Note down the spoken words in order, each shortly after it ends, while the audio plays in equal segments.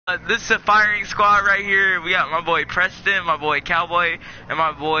this is a firing squad right here. We got my boy Preston, my boy Cowboy, and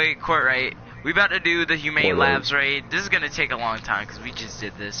my boy Courtright. We about to do the Humane Labs raid. This is gonna take a long time because we just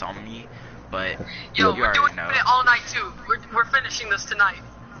did this on me, but yo, you we're doing know. it all night too. We're finishing this tonight.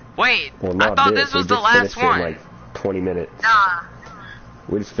 Wait, well, I thought this was the last one. In like 20 minutes. Nah.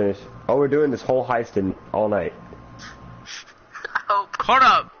 We just finished. Oh, we're doing this whole heist in all night. I hope. Hold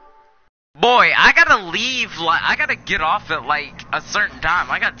up. Boy, I gotta leave, I gotta get off at, a certain time.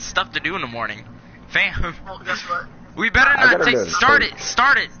 I got stuff to do in the morning. Fam. Well, guess what? We better not take, start it.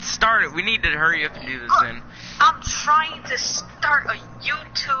 We need to hurry up and do this then. I'm trying to start a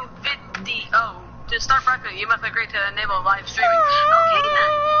YouTube video. To start breakfast, you must agree to enable live streaming. Okay then.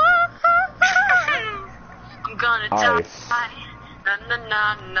 I'm gonna die. Na na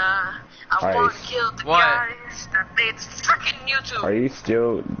na na. I wanna kill the guys that made freaking YouTube. Are you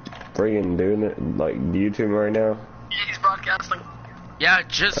still freaking doing it, like YouTube right now? Yeah, he's broadcasting. Yeah, I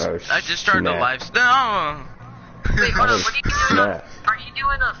just started the live stream. No. Wait, hold on. What are you doing? Are you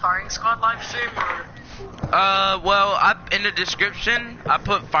doing a firing squad live stream or? Well, in the description, I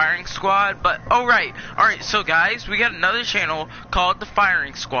put firing squad, but, alright, so guys, we got another channel called the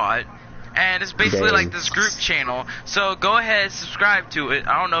firing squad, and it's basically like this group channel, so go ahead and subscribe to it.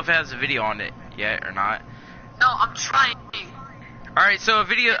 I don't know if it has a video on it yet or not. No, I'm trying. Alright, so a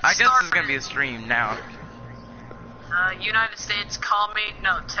video, I guess this is gonna be a stream now. United States, call me,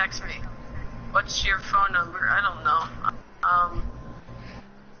 no, text me. What's your phone number? I don't know.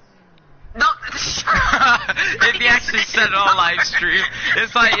 No. If you actually said it on live stream,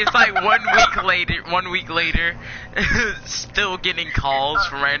 it's like 1 week later, still getting calls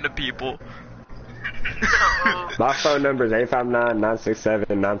from random people. My phone number is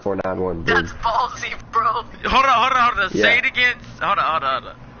 859-967-9491. That's ballsy, bro. Hold on. Say it again. Hold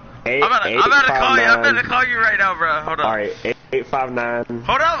on. I'm about to call you right now, bro. Hold on. Alright, 859.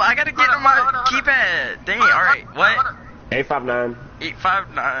 Hold up, I gotta get on my keypad. Dang, alright, what? 859.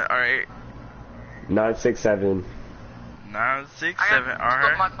 859, alright. 967. 967,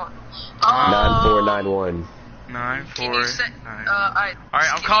 alright. 9491. 949. Alright,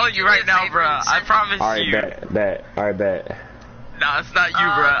 I'm calling you right now, bro. I promise you. Alright, bet. Alright, bet. Nah, it's not you, bro.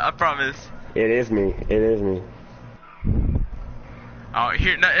 I promise. It is me. Oh,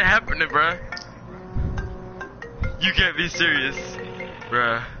 here, nothing happening, bro. You can't be serious,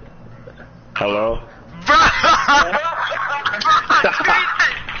 bruh. Hello? Bruh,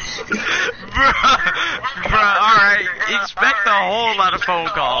 alright. Expect a whole lot of phone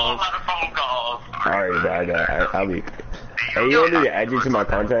calls. Alright, I'll be. Hey, you want me to add you to my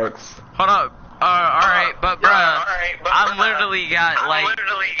contacts? Hold up. Alright, but bruh, I literally got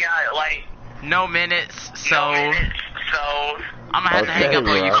no minutes, so I'm gonna have to hang up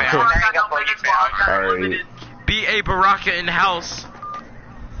on you, fam. Alright. B.A. Baraka in the house.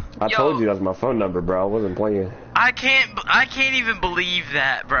 I told you that's my phone number, bro. I wasn't playing. I can't even believe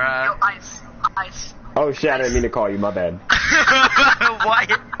that, bruh. Yo, ice. Oh shit, I didn't mean to call you, my bad.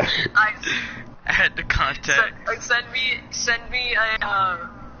 What? Ice. Add the contact. Send me a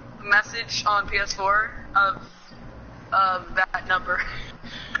message on PS4 of that number.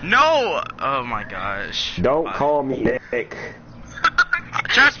 No! Oh my gosh. Don't call me Nick.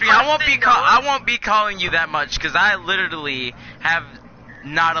 Trust me, I won't be calling you that much because I literally have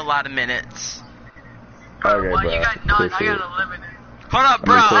not a lot Okay, well, bro. you got none. I got unlimited. Hold up,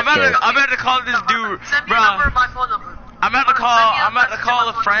 bro. I'm about to call this dude, Send me bro. a number, my phone number. I'm about to call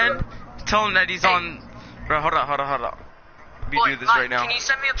a friend. Tell him that he's on. Bro, hold up. We do this right now. Can you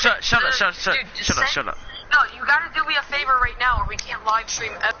send me a Shut up. No, you gotta do me a favor right now, or we can't live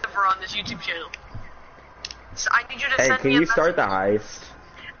stream ever on this YouTube channel. So I need you to send me a message. Hey, can you start the heist?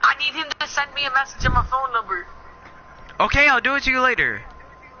 I need him to send me a message on my phone number. Okay, I'll do it to you later.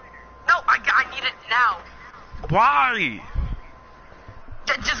 No, I need it now. Why?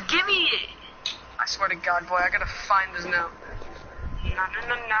 Just give me it. I swear to God, boy, I gotta find this now. No.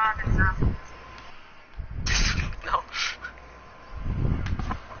 No.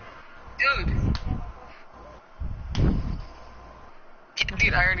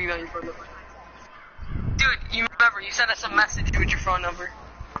 Dude, I already know your phone number. Dude, you remember, you sent us a message with your phone number.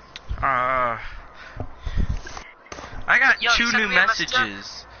 I got 2 new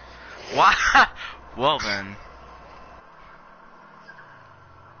messages. Why? Well then.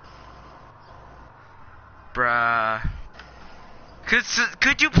 Bruh.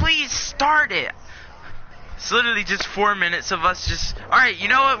 Could you please start it? It's literally just 4 minutes of us just... Alright, you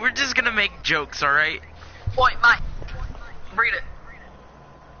know what? We're just gonna make jokes, alright? Wait, Mike. Read it.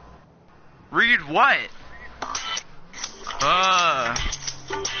 Read what?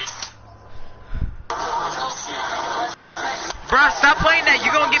 Bruh, stop playing that.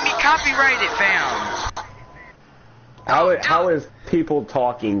 You gonna get me copyrighted, fam. How is people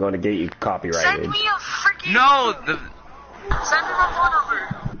talking going to get you copyrighted? Send me a freaking... No, Send me my phone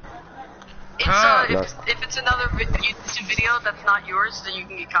number. It's, if it's another YouTube video that's not yours, then you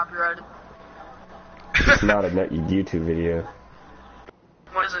can get copyrighted. It's not a YouTube video.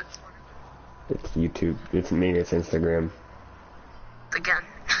 What is it? It's YouTube. It's Instagram. Again.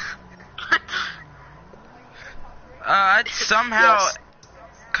 I somehow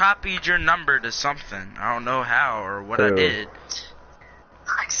copied your number to something. I don't know how or what I did.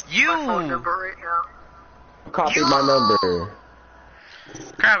 You. My phone number right now. Copied my number.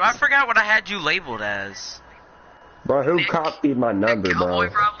 Crap, I forgot what I had you labeled as. Bro, who copied my number, bro?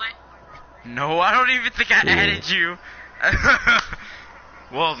 Probably. No, I don't even think I added you.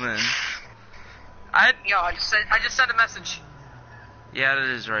 Well then. I just sent a message. Yeah, that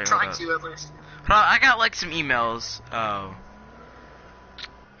is right. Trying to, at least. Hold on, I got like some emails. Oh.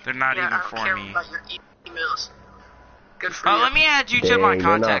 They're not even for me. I don't care about your emails. Good for you. Let me add you to my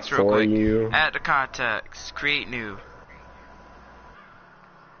contacts real quick. You. Add the contacts. Create new.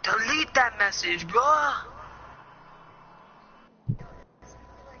 Delete that message, bro.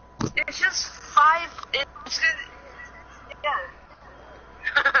 It's just 5. Yeah.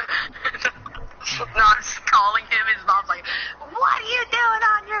 Not calling him. His mom's like, "What are you doing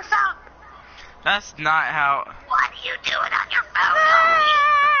on your phone?" That's not how. What are you doing on your phone,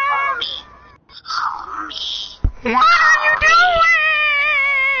 homie? What are you doing?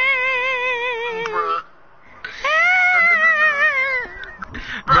 Bruh.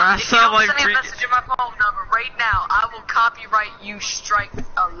 Bro, I if you sound don't like send me a message in my phone number right now, I will copyright you strike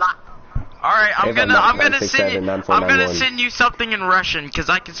a lot. All right, I'm gonna send you something in Russian because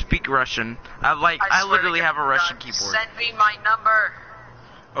I can speak Russian. I literally have a Russian keyboard. Send me my number.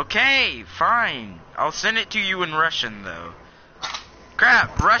 Okay, fine. I'll send it to you in Russian though.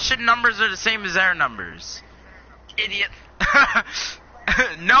 Crap, Russian numbers are the same as our numbers. Idiot.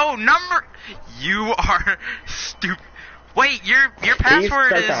 No number. You are stupid. Wait, your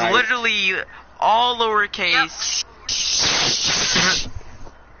password is literally all lowercase. Yep.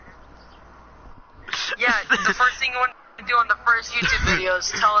 Yeah, the first thing you want to do on the first YouTube video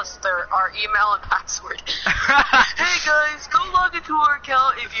is tell us our email and password. Hey guys, go log into our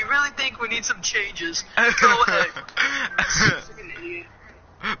account if you really think we need some changes. Go ahead.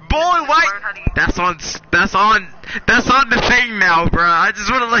 Boy, why? That's on the thing now, bro. I just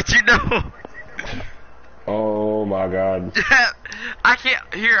want to let you know. Oh my god. I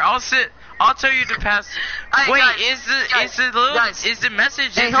can't. Here, I'll tell you to pass. Hey, wait, guys, is the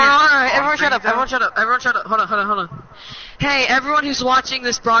message? Hey, hold on, everyone shut up. Everyone shut up. Hold on. Hey, everyone who's watching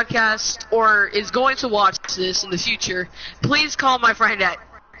this broadcast or is going to watch this in the future, please call my friend at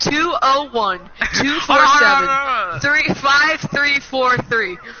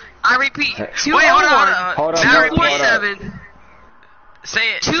 201-247-5343. I repeat, 201-247.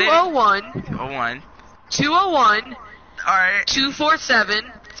 Say it. 201. 201. All right.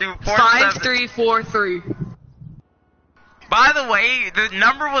 247-5343. By the way, the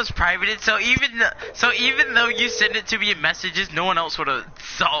number was privated, so even though you sent it to me in messages, no one else would have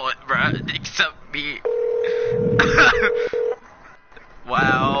saw it, bruh, except me.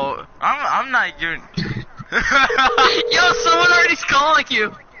 Wow, I'm not even. Yo, someone already's calling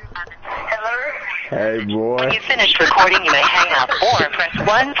you. Hello? Hey, boy. When you finish recording, you may hang up or press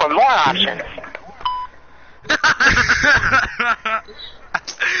 1 for more options.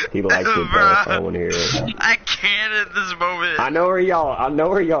 He likes it, bro. I want to hear it. I can't at this moment. I know where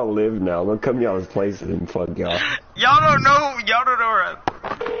y'all live now. I'm gonna come to y'all's place and fuck y'all. Y'all don't know where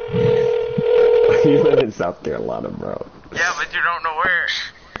You live in South Carolina, bro. Yeah, but you don't know where.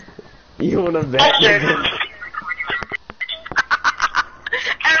 You wanna bet? Everyone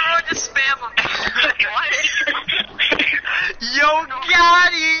just spam him. Yo,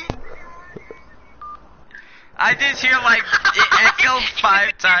 Gotti! I just hear like it echoes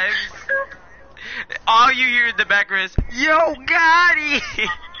 5 times. All you hear in the background is Yo, Gotti!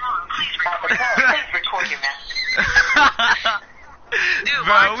 Dude,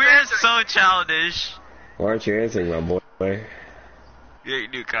 bro, we're so childish. Why aren't you answering, my boy? Get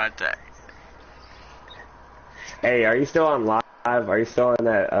new contact. Hey, are you still on live? Are you still on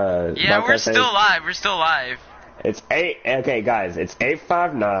that, yeah, we're still live. We're still live. It's okay, guys, it's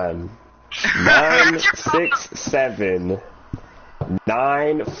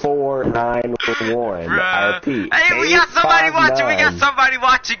 859-967-9491. I repeat, hey, we got somebody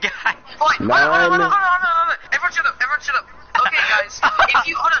watching, guys. Wait, hold on. Everyone shut up. Okay, guys, if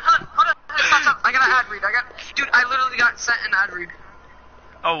you, hold on, stop. I got an ad read. Dude, I literally got sent an ad read.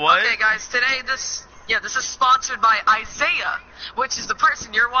 Oh, what? Okay, guys, Yeah, this is sponsored by Isaiah, which is the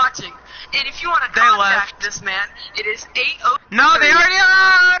person you're watching. And if you want to They contact left. this man, it is 803. No, they already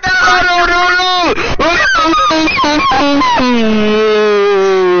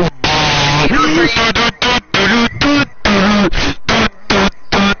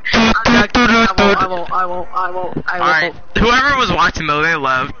I won't. Alright, whoever was watching though, they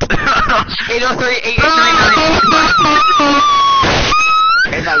left. 803, 889.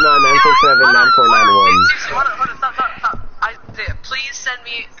 859-967-9491. Stop. Isaiah, please send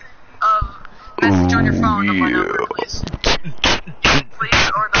me a message on your phone of my number, please.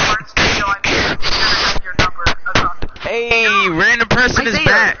 Please, or the first video I made, I'm gonna have your number. Hey, random person is Isaiah.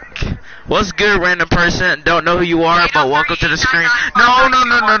 back. What's good, random person? Don't know who you are, but welcome to the screen. No.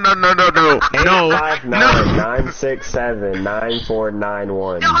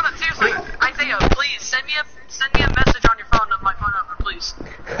 859-967-9491. No, hold on, seriously. Isaiah, please, send me a message on your phone of my phone number, please.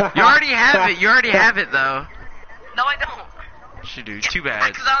 You already have it. You already have it, though. No, I don't. Should do. Too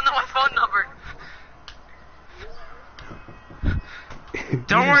bad. Because I don't know my phone number.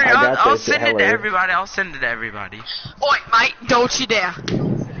 Don't worry. I got I'll this, send it to hello. everybody. I'll send it to everybody. Oi, mate, don't you dare.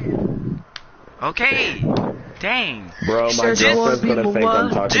 Okay. Dang. Bro, my girlfriend's gonna think I'm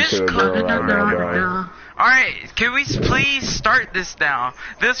talking Just to a girl right now, bro. Alright, can we please start this now?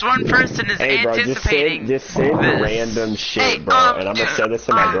 This one person is Hey, bro, anticipating just send this. random shit, Hey, bro. And I'm gonna send this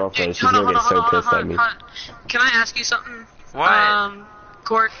to my girlfriend. She's gonna get so pissed at me. Can I ask you something? What?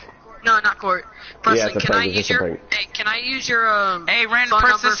 Court? No, not Court. Yeah, Preston, it's a can I prank, use it's a your? prank. Hey, can I use your Hey, random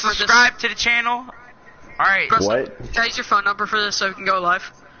phone person, number for this? subscribe to the channel. Alright. Preston, What? Can I use your phone number for this so we can go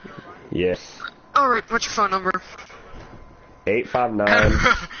live? Yes. Alright, what's your phone number? 859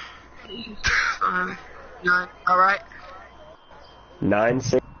 9. Alright.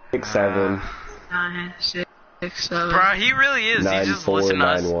 967 9, 6, 7. Bro, he really is. He's just listening to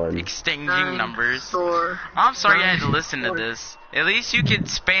us 9491. exchanging 9, numbers. 4. I'm sorry you had to 9, listen to 4. this. At least you could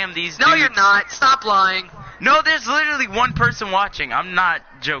spam these No, dudes. you're not. Stop lying. No, there's literally one person watching. I'm not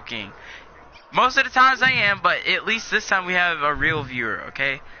joking. Most of the times I am, but at least this time we have a real viewer,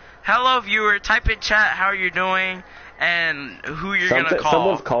 okay? Hello, viewer. Type in chat how you're doing and who you're gonna call.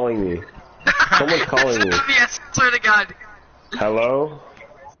 Someone's calling me. Someone's calling me. Yes, swear to God. Hello?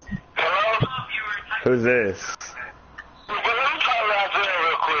 Hello? Who's this? Well, let me call Isaiah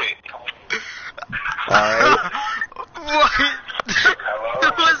real quick. Alright. What? Who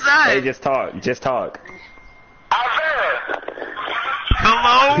was that? Hey, just talk. Just talk. Isaiah!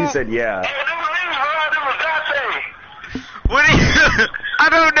 Hello? He said, yeah. Hey, this was Dante. What are you? I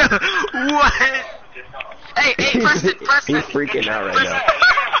don't know. What? Hey, Preston. He's freaking out right now.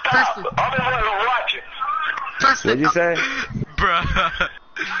 Preston. I'm the one who's watching. Preston. What'd you say? Bruh.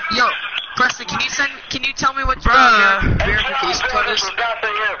 Yo, Preston, can you tell me what Bruh. your Hey, verification code this is? was Dante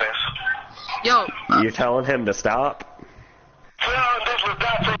Evans. Yo, You telling him to stop? Tell him this was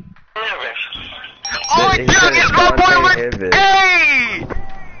Dante Evans. Oh my He god, said it's my boy Dante with. Hivis. Hey!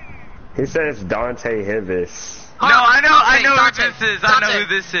 He said it's Dante Hivis. No, I know who Dante, this is. I Dante. know who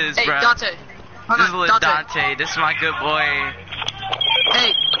this is, Hey, bruh. Dante. Hold This is on, little Dante. This is my good boy.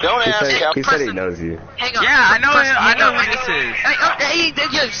 Hey, Don't He ask said, him. he said he Preston. knows you. hang on. Yeah, I know Preston, him. I hang know on. who this is. Hey,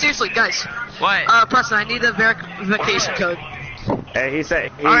 yo, seriously, guys. What? Preston, I need the verification code. Hey, he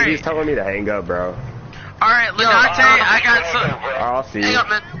said Alright. he's telling me to hang up, bro. Alright, Yo, Dante, I got some. I'll see Hang you. up,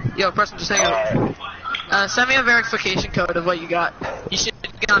 man. Yo, Preston, just hang up. Send me a verification code of what you got. You should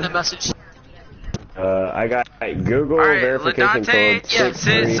get on the message. I got Google Alright, verification Ladante, code yeah,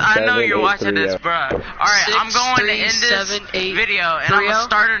 since I know you're watching this, 637-830. bruh. Alright, I'm going to end this 637-830. video, and I'm gonna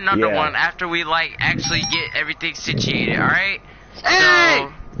start another Yeah. one after we, like, actually get everything situated, alright? Hey!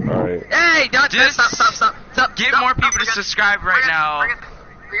 So, Alright. Hey, Dante, Just stop. get Stop, more stop, people to we're good. subscribe right now. We're good.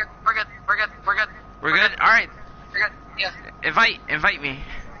 We're good? Alright, We're good. Yeah. invite me.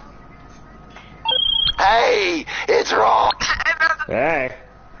 Hey, it's wrong. Hey.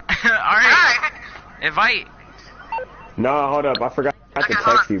 Alright, invite. No, hold up. I forgot to Okay,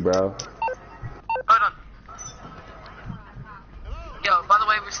 hold text on. you, bro. Hold on. Yo, by the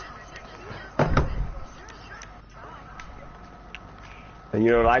way, And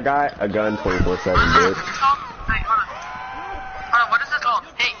you know what I got? A gun 24/7, bitch. Hey, hold on. What is this called?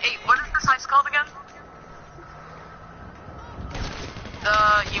 Hey, what is this heist called again?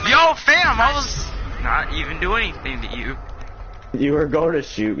 Humane. Yo, fam, I was not even doing anything to you. You were going to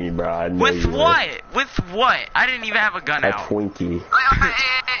shoot me, bro. I know With you were. what? With what? I didn't even have a gun A out. Twinkie.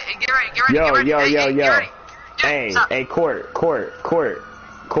 Hey, get ready. Yo. Get ready. Hey, Stop. hey, court.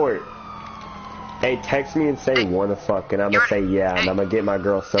 Hey, text me and say wanna fuck, and I'm gonna say yeah, and I'm gonna get my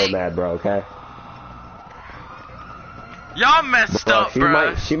girl so mad, bro. Okay? Y'all messed up,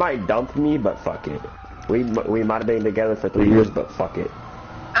 bro. She might dump me, but fuck it. We might have been together for 3 years, but fuck it.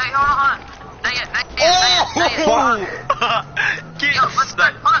 Hey, hold on. Not yet. Get Yo, let's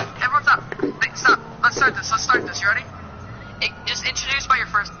start. Hold on. Everyone stop. Hey, stop. Let's start this. You ready? Hey, just introduce by your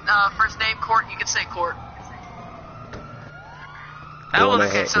first name, Court. You can say Court. That was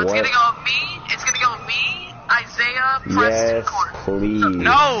okay. So it's gonna go me. It's gonna go me, Isaiah, Preston, Court. Please.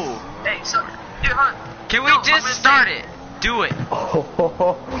 No. Hey, so dude, hold on. Can we just start it? Do it.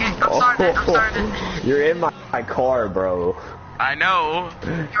 Okay, I'm starting it. You're in my car, bro. I know. You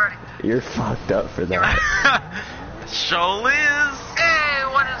ready? You're fucked up for that. Show Liz. Hey,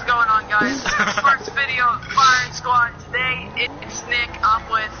 what is going on, guys? First video, Firing Squad. Today, it's Nick. I'm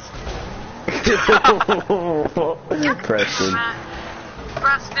with Preston.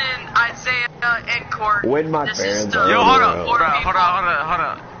 Preston, Isaiah, and Court. When my parents are Yo, hold on. Hey, hold on. hold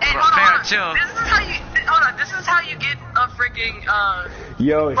on. Chill. This is how you get a freaking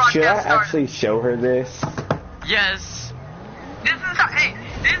Yo, should I started. actually show her this? Yes. This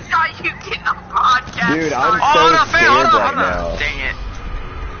is how you get a podcast. Dude, I'm started. so scared hold right on. now. Dang it.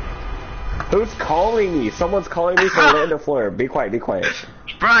 Who's calling me? Someone's calling me from Orlando, Florida. Be quiet.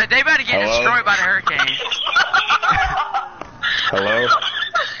 Bro, they about to get destroyed by the hurricane. Hello?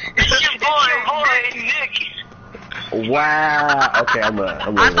 It's your boy, Nick. Wow. Okay, I'm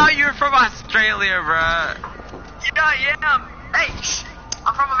I thought you were from Australia, bro. Yeah, I am. Hey, shh.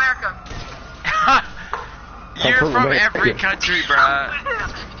 I'm from America. You're from from America. every country, bro.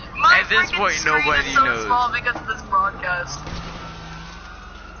 My At this freaking point, screen nobody is so knows. small because of this broadcast.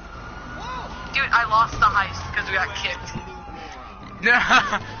 Dude, I lost the heist because we got kicked.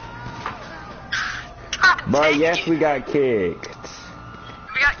 God Bro, dang yes, it. we got kicked.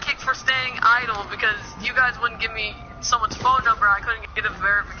 We got kicked for staying idle because you guys wouldn't give me someone's phone number. I couldn't get a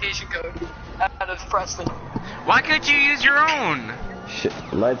verification code out of Preston. Why can't you use your own?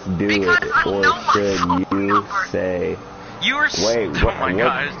 Let's do Because it. I Or know my should phone you number. say? You were Wait, oh my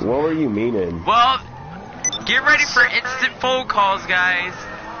gosh. what were you meaning? Well, get ready for instant phone calls, guys.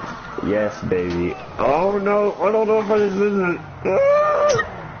 Yes, baby. Oh no, I don't know if this isn't.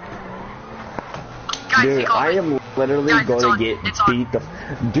 Guys, Dude, he called I me. am literally Guys, it's going on. to get It's on. beat the.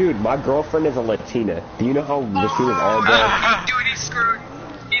 Dude, my girlfriend is a Latina. Do you know how Latinas are, bro? Dude, he's screwed.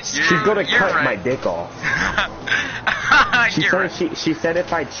 He's She's screwed. gonna You're cut right. my dick off. She You're said right. she said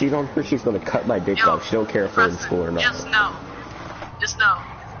if I cheat on her, she's gonna cut my dick Yo, off. She don't care if we're in Preston, school or not. Just know.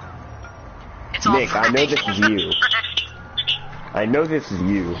 It's all Nick, I know this is you. I know this is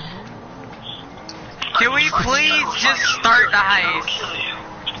you. Can we please just start the heist?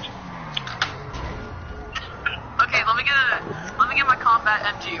 Okay, let me get my combat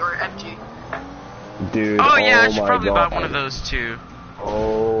MG or MG. Dude, Oh yeah, I should my probably God. buy one of those too.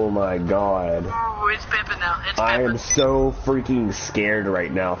 Oh my God. Ooh, it's pimping now. It's I pimping. am so freaking scared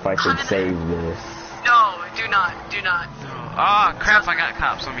right now if I should save this. No, do not. Oh crap, I got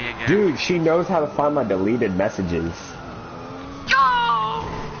cops on me again. Dude, she knows how to find my deleted messages. Yo!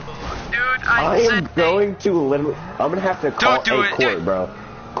 Dude, I said, am going to literally. I'm gonna have to call Don't do it, Court, dude. bro.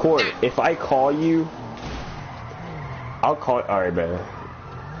 Court, Dude. if I call you, I'll call. Alright, man.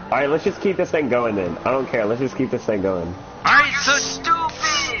 Alright, let's just keep this thing going then. I don't care. Let's just keep this thing going. Alright, You're so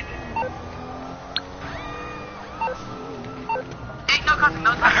stupid! Hey, no cussing.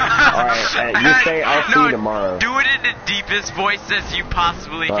 Alright, you say I'll see no, you tomorrow. Do it in the deepest voice as you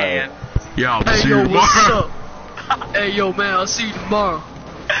possibly Alright. can. Yeah, Hey, yo, what's up? Hey, yo, man, I'll see you tomorrow.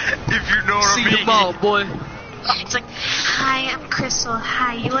 If you know what I See mean. you tomorrow, boy. It's like, hi, I'm Crystal.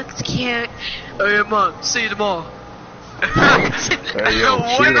 Hi, you look cute. Hey, man, see you tomorrow. Hey, yo,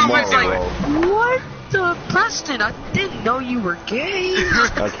 What see you am I tomorrow, saying? bro. What the Preston? I didn't know you were gay.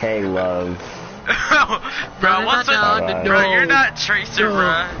 Okay, love. Bro, what's up? Alright. Bro, you're not Tracer, No.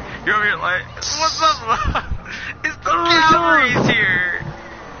 bro. You're over here like, what's up, love? It's the cavalry's here.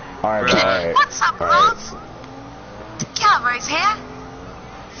 Alright, alright. What's up, Alright. love? The cavalry's here.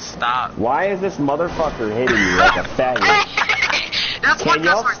 Stop. Why is this motherfucker hitting me like a faggot? That's one Can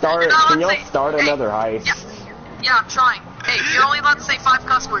y'all cuss word. start? You're not Can allowed to y'all say- start Hey, another heist? Yeah, I'm trying. Hey, you're only allowed to say 5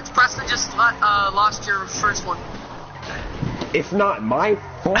 cuss words. Preston just lost your first one. It's not my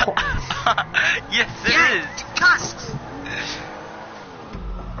fault. Yes, it Yeah, is. you cussed.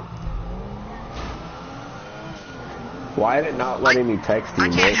 Why is it not letting me text you, I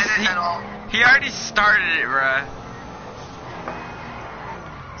can't Nick? edit at all. He already started it, bro.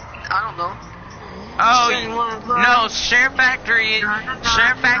 I don't know. Oh, no, share factoring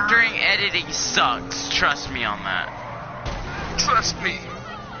editing sucks. Trust me on that. Trust me.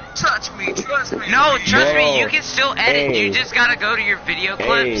 Trust me. No, trust me, Bro, you can still edit. hey. You just gotta go to your video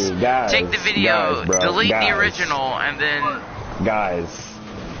clips, guys, take the video, guys, bro, delete the guys. original, and then Guys,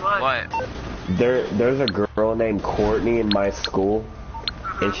 what? there's a girl named Courtney in my school,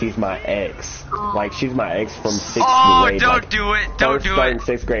 and she's my ex. Like, she's my ex from 6th grade. Don't like, do it. Don't do starting it.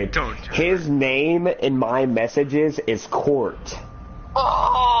 6th grade. Don't do it. His name in my messages is Court.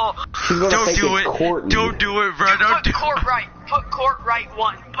 Oh! She's gonna Don't think do it's it. Courtney. Don't do it, bro. Don't do Put court right. Put court right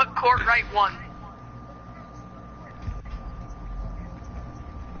 1. Put court right 1.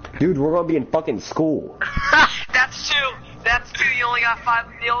 Dude, we're gonna be in fucking school. That's 2. That's 2. You only got 5.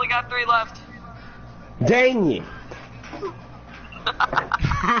 You only got 3 left. Dang it.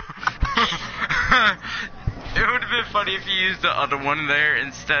 It would have been funny if you used the other one there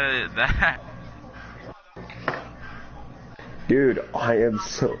instead of that. Dude,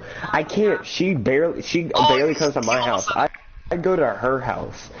 I can't, she barely comes to my house. I go to her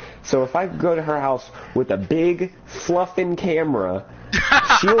house. So if I go to her house with a big fluffing camera,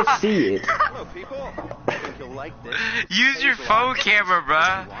 she'll see it. Hello, people. I think you'll like this. Use your phone camera,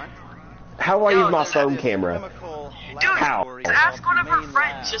 bruh. How do I use my phone camera? Dude, How? just ask one of her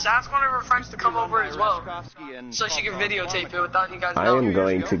friends. Just ask one of her friends to come over as well, so she can videotape it without you guys I knowing. am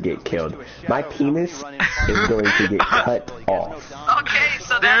going to get killed. My penis is going to get cut off. Okay,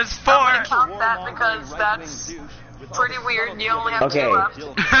 so There's I'm gonna 4. count that because that's pretty weird. You only have Okay. 2 left.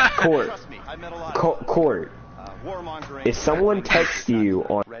 Court. If someone texts you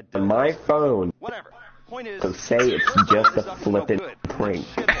on my phone, Whatever. Point is, so say it's just a flippin' prank,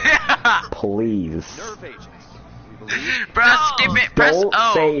 please. nerve agents. We Bruh, skip it. Press Don't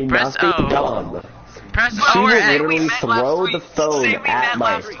O. say Press nothing O. dumb. Press She O or will X. literally throw the phone Say we at met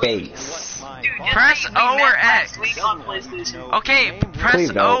my last week. face. Dude, just Press say we O or met last X. week on PlayStation. Okay, press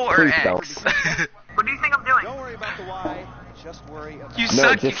Please O don't, or please X. What do you think I'm doing? Don't worry about the why. Just worry about You No,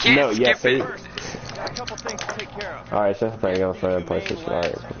 suck. You just can't no. Yeah, skip see. it. Got a couple things to take care of. All right, just playing on for PlayStation. All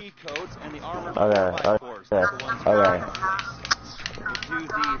right. Key codes and the armored Okay. 4x4s. Okay. Okay. Do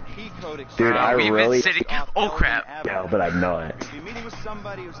the key code Dude, I We've been really. sitting. Oh crap. No, but I'm not. Be meeting with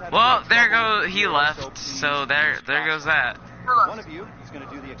somebody who's had Well, a there trouble. go. He left. So there goes that. One of you is going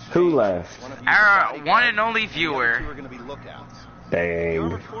to do the exchange. Who left? One of you Our is a one and bodyguard. only The viewer. other 2 are going to be lookouts. The Dang.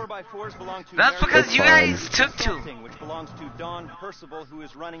 armored 4x4s belong to That's Mary because It's you fine. guys took to. Consulting, which belongs to Don Percival, who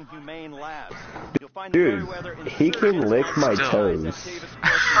is running Humane Labs. You'll find Dude, Meriwether in he can lick my Still. toes.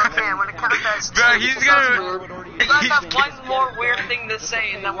 Okay, I'm gonna count that as 2. Bro, he's because that's gonna- weird. You guys have one more weird thing to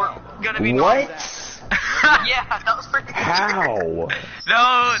say, and then we're gonna be normal. What? Yeah, that was pretty weird. How?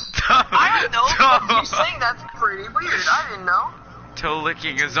 No. I don't know, but Toe, you're saying that's pretty weird. I didn't know. toe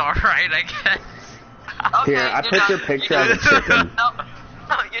licking is alright, I guess. Okay, Here, I you're put done. your picture You're of the done. chicken.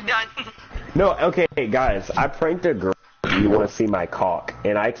 No, you're done. No, okay, guys. I pranked a girl. You want to see my cock?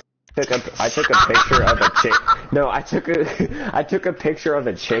 And I took a picture of a chick. No, I took a picture of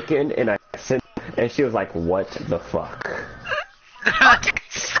a chicken, and I sent, and she was like, "What the fuck?" Okay,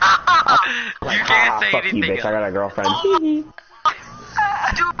 stop. You can't say Fuck you, anything. bitch. I got a girlfriend. Dude,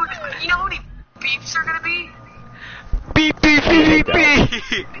 you know how many beeps are gonna be? Beep beep beep beep.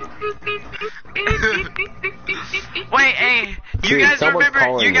 Wait, hey, you Dude, guys someone's remember?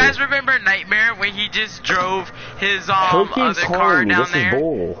 calling You me. guys remember Nightmare when he just drove his Who keeps other car calling me? down This there? is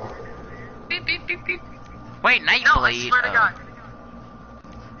bull. Beep, beep, beep, beep. Wait, No, I Nightblade. swear to God.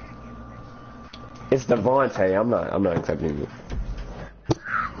 It's Devontae. I'm not accepting you.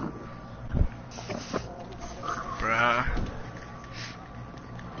 Bruh.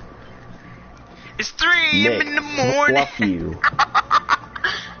 It's 3 Nick, in the morning. fuck you.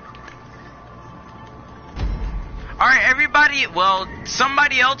 Alright, everybody, well,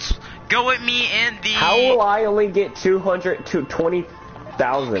 somebody else go with me in the... How will I only get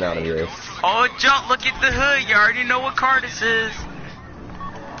 220,000 out of this? Oh, Jump, look at the hood. You already know what car this is.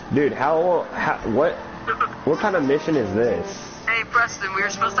 Dude, what kind of mission is this? Hey, Preston, we were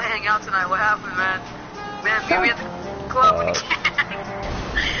supposed to hang out tonight. What happened, man? Man, meet me at the club.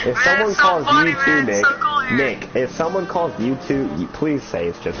 If Man, someone it's so calls funny, you man. too, It's Nick, so cool here. Nick, if someone calls you too, please say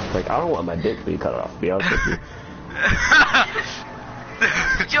it's just like, I don't want my dick to be cut off, to be honest with you.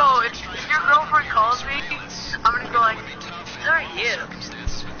 Yo, if your girlfriend calls me, I'm gonna go like, who are you?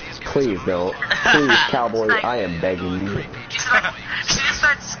 Please don't. Please, cowboy, I am begging you. She just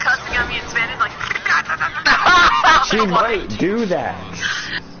starts cussing at me in Spanish, like. She might do that.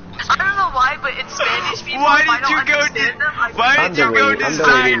 I don't know why, but in Spanish, people, Why if I did you don't go understand them, I Why I'm did you go deleting these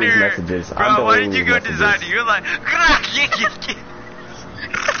designer? messages. I'm Bro, why did deleting you these go messages. designer? You're like,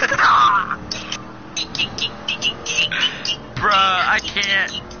 bruh, I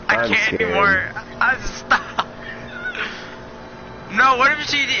can't I'm scared. anymore. I stop. No, what if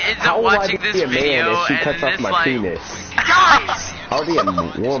she ends How up will I watching be this a man video if she and cuts then off it's my like, penis? Guys! I'll be a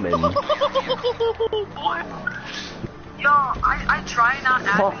woman. Boy. Yo, I try not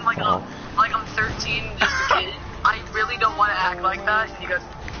acting like I'm 13, just a kid. I really don't want to act like that. And he goes,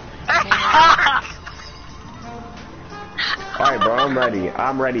 Alright, bro, I'm ready.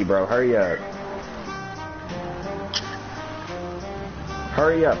 I'm ready, bro. Hurry up.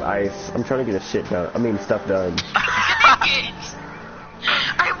 Hurry up, Ice. I'm trying to get stuff done.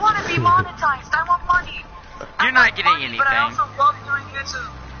 I want to be monetized. I want money. You're not getting anything. But I also love doing YouTube.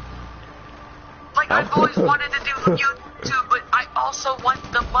 Like, I've always wanted to do YouTube, but I also want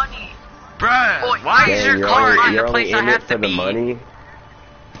the money. Bruh, Boy, why is your car in the you're place only I in have it to for the be? money?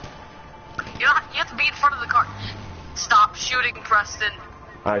 You have to be in front of the car. Stop shooting, Preston.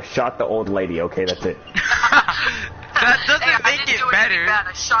 I shot the old lady. Okay, that's it. That doesn't Hey, I make didn't it do anything better. bad.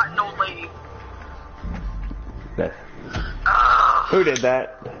 I shot an old lady. Who did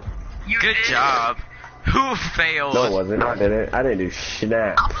that? You Good did? job. Who failed? No, it wasn't. I didn't. I didn't do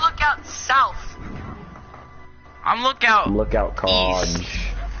snap. I'm lookout south. I'm lookout. Lookout, Codge.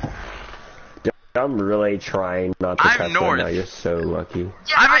 I'm really trying not to I'm cuss north. right now. You're so lucky.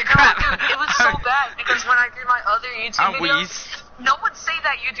 Yeah, I'm I in know, crap. dude. It was so bad because when I did my other YouTube I'm videos, wheezed. no one say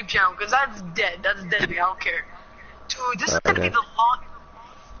that YouTube channel because that's dead. That's dead to me. I don't care. Dude, this is gonna be Okay. the long.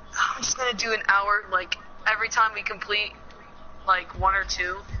 I'm just gonna do an hour, like every time we complete, like 1 or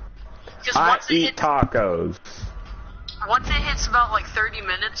 2. Just I once eat tacos. once it hits about like 30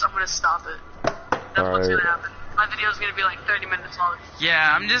 minutes, I'm gonna stop it. That's what's Alright. gonna happen. My video's gonna be like 30 minutes long.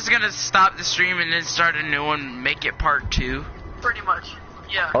 Yeah, I'm just gonna stop the stream and then start a new one, make it part 2. Pretty much.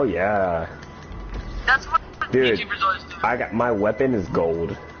 Yeah. Oh yeah, That's what dude. YouTubers always do. I got my weapon is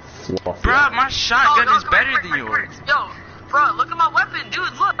gold. Fluffy. Bruh, my shotgun is come better here, than quick, quick, yours. quick. Yo, bro, look at my weapon,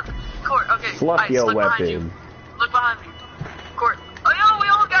 dude. Look. Court. Okay. Fluff Ice, your look behind you. weapon. Look behind me. Court. Oh, yo, we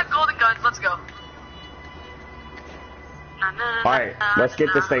all got golden guns. Let's go. Alright, let's get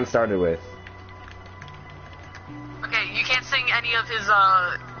this thing started with. Okay, you can't sing any of his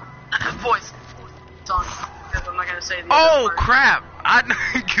voice songs because I'm not gonna say the Oh other part. crap! I done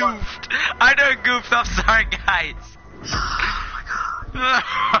goofed. I done goofed. I'm sorry, guys.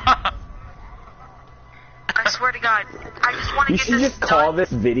 I swear to God, I just want to You get should this just call done. this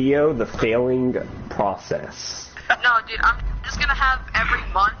video the failing process. No, dude, I'm just gonna have every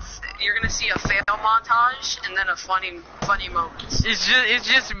month. You're gonna see a fail montage and then a funny moments. It's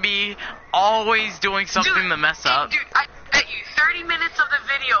just me always doing something Dude, to mess up. Dude, I bet you 30 minutes of the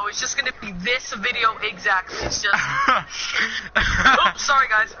video is just gonna be this video exactly. It's just. Oops, sorry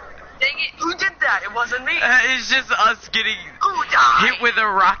guys. Dang it, who did that? It wasn't me. It's just us getting Who died? hit with a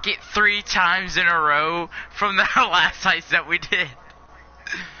rocket 3 times in a row from the last heist that we did.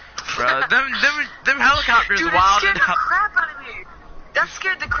 Bro, them helicopters Dude, it wild scared the enough. crap out of me. That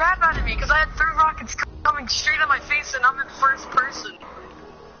scared the crap out of me because I had 3 rockets coming straight at my face and I'm in first person.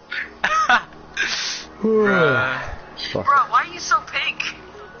 Bruh. Bro, why are you so pink?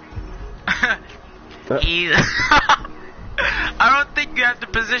 Either. I don't think you have the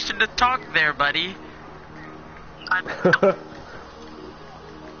position to talk there, buddy.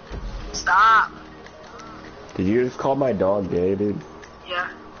 Stop. Did you just call my dog gay, dude? Yeah.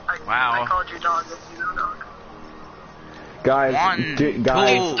 Wow. I called your dog a female dog. Guys, 1, 2,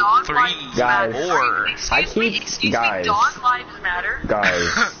 guys, Dog 3, lives Guys. matter. 4. Excuse me, guys. dog lives matter.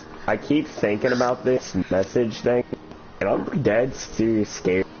 guys, I keep thinking about this message thing, and I'm dead serious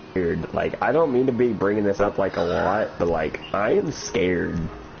scared. Like, I don't mean to be bringing this up like a lot, but like, I am scared.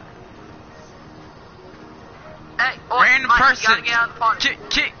 Hey, Random Mike, person. You gotta get out of the party.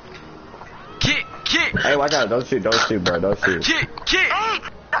 Kick. Hey, watch out! Don't shoot, bro! Don't shoot. Kick. Hey,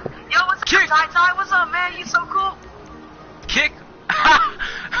 yo, what's up, Kick. Ty? What's up, man? You so cool. Kick.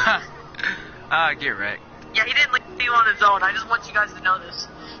 Get wrecked. Yeah, he didn't leave you on his own. I just want you guys to know this.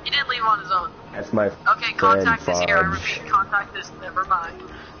 He didn't leave on his own. That's my Okay, friend contact is here. I Fudge. repeat, contact is never mind.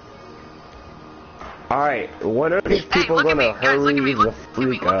 All right, when are these Hey, people look at gonna me, guys. Look at me. hurry the Look at me.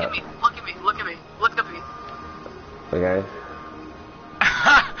 freak Look up? at me. Look at me. Look at me. Look at me. Okay.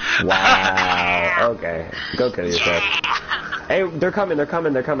 Wow. Okay. Go kill yourself. Hey, they're coming. They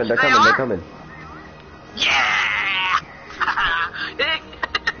are? Yeah!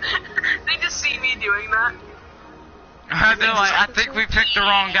 They just see me doing that. They're like, I think we picked the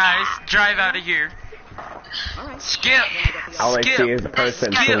wrong guys. Drive out of here. Skip. All I see is a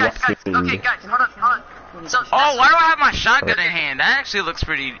person Guys, selecting. okay, guys, hold on. So, Oh, why do I have my shotgun in hand? That actually looks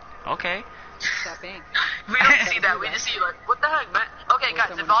pretty... Okay. we don't see that. We just see like, what the heck, man? Okay,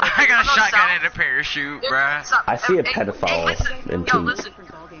 guys, if all I got a all those shotgun sounds- and a parachute, if- bruh. stop. I see a Hey, pedophile Hey, listen. in Yo, teeth. listen.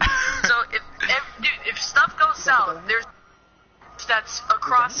 So if stuff goes south, there's that's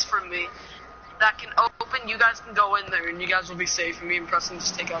across from me that can open. You guys can go in there, and you guys will be safe. And me and Preston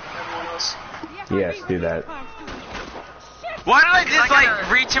just take out everyone else. Yes, do that. Why did I just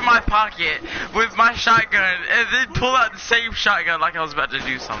like reach in my pocket with my shotgun and then pull out the same shotgun like I was about to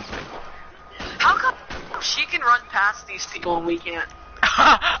do something? How come she can run past these people and we can't?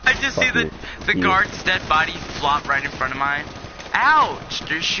 I just see the guard's dead body flop right in front of mine. Ouch!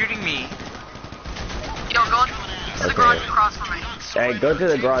 They're shooting me. Yo, go into the garage across from me. Hey, go to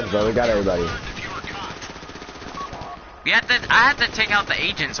the garage, bro. We got everybody. I have to take out the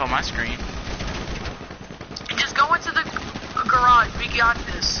agents on my screen. Just go into the garage. We got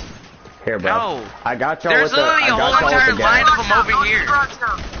this. Here, bro. No. I got y'all There's with the. literally a whole entire line of them over here.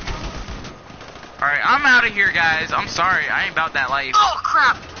 Alright, I'm out of here, guys. I'm sorry. I ain't about that life. Oh,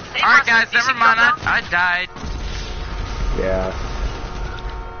 crap. Alright, guys. Never mind. I died. Yeah.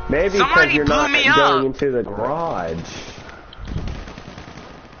 Maybe because you're not going into the garage.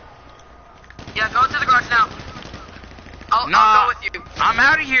 Yeah, go into the garage now. I'll go with you. I'm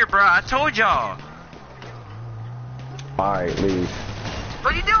out of here, bro. I told y'all. Alright, leave.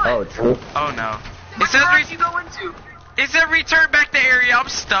 What are you doing? Oh, true. Oh, no. Which garage you go into? It said return back to area. I'm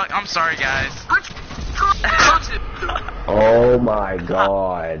stuck. I'm sorry, guys. Which garage you go to? Oh, my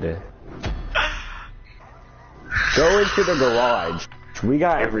God. Go into the garage. We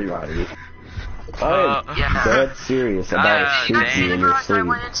got everybody. I'm dead serious about shooting you in your sleep.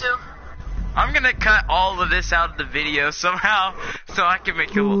 I'm gonna cut all of this out of the video somehow, so I can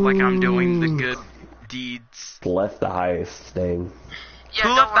make it look like I'm doing the good deeds. Left the heist thing. Yeah, Who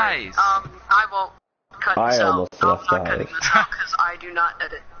left the heist? I won't cut this out. Almost left I'm not cutting this out because I do not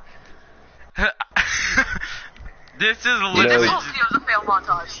edit. This is literally This whole video is a fail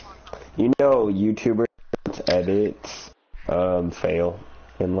montage. You know YouTubers edit fail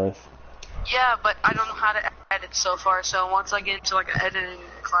in life? Yeah, but I don't know how to edit so far, so once I get into like an editing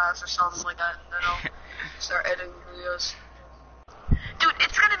class or something like that, then I'll start editing videos. Dude,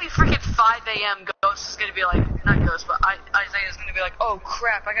 it's gonna be freaking 5 a.m. Ghost is gonna be like, not Ghost, but Isaiah's gonna be like, oh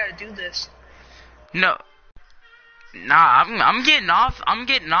crap, I gotta do this. no. Nah, I'm getting off. I'm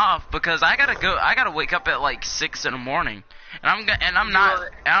getting off because I gotta wake up at like 6 in the morning, and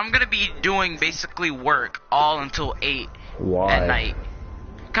I'm gonna be doing basically work all until 8 at night.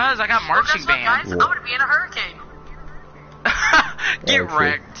 Cause I got marching band. Guys, I'm gonna be in a hurricane. Get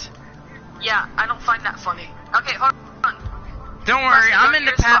wrecked. Yeah, I don't find that funny. Okay, hold on. Don't worry, I'm in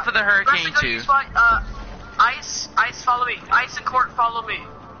the path of the hurricane too. Ice, follow me. Ice and Court, follow me.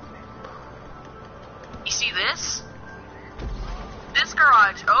 You see this? This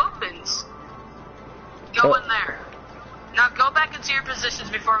garage opens. Go in there. Now go back into your positions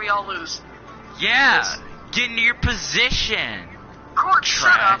before we all lose. Yeah, get into your position. Court,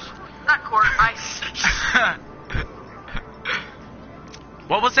 shut up. Not Court, Ice.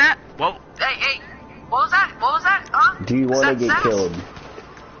 What was that? What? Hey, what was that? What was that? Huh? Do you want to get killed?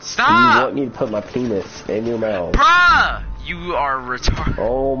 Stop! Do you want me to put my penis in your mouth? Bruh! You are retarded.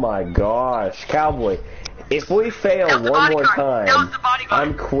 Oh my gosh, Cowboy. If we fail one more time,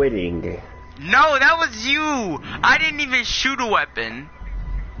 I'm quitting. No, that was you! I didn't even shoot a weapon.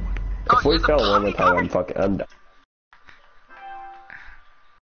 If we fail one more time, I'm done.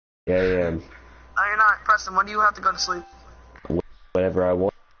 Yeah, I am. No, you're not. Preston, when do you have to go to sleep? Whenever I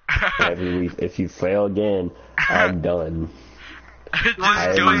want. If you fail again, I'm done. Just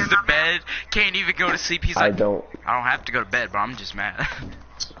goes to bed, can't even go to sleep. He's like, I don't have to go to bed, but I'm just mad.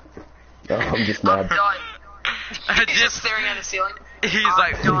 No, I'm just mad. I'm just staring at the ceiling.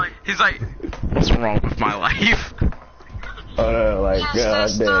 He's like, what's wrong with my life? Oh no, like, god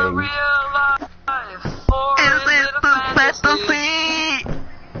is this the dang. real life? Or is it a fantasy?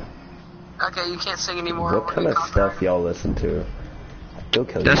 Okay, you can't sing anymore. What kind of stuff y'all listen to? You'll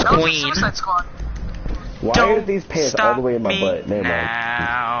kill That's you. That was Queen. the Suicide Squad. Why are these pants all the way in my butt? Never mind.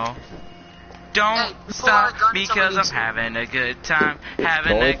 Now. Don't Hey, pull out a stop gun, because somebody I'm needs- having a good time.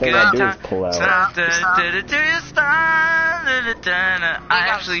 Having only a thing good I do time. is pull out. Stop. I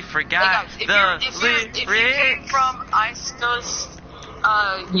actually forgot If the you came lyrics. from Ice's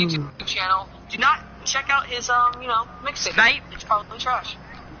YouTube channel, do not check out his mixtape. Snipe. It's probably trash.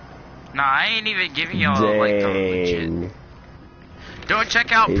 Nah, I ain't even giving y'all like the legit. Dang. Don't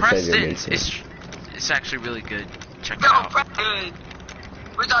check out He said you're Preston's. mixing. It's actually really good. Check it No, out. Preston good.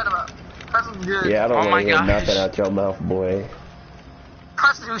 What are you talking about? Preston's good. Yeah, I don't Oh want my to hear gosh. nothing out your mouth, boy.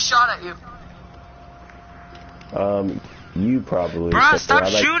 Preston, who shot at you? You probably. Bruh, so stop I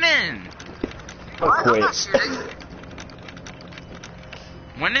like- shooting! I'll What? I'm not quit. shooting.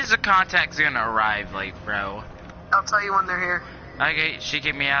 When is the contacts gonna arrive, like, bro? I'll tell you when they're here. Okay, she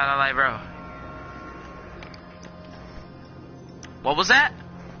kicked me out of life, bro. What was that?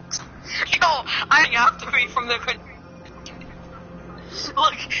 Yo, I'm after me from the.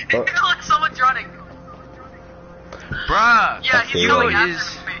 Look, look, someone's running. Bruh. Yeah, he's you coming is.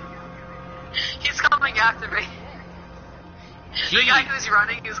 after me. He's coming after me. The guy who's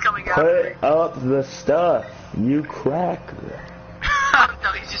running is coming after me. Put up the stuff, you cracker.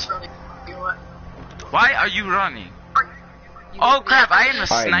 No, he's just running. You know what? Why are you running? Oh crap, I am a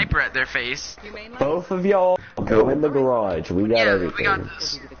sniper at their face. Both of y'all go in the garage. We got everything. We got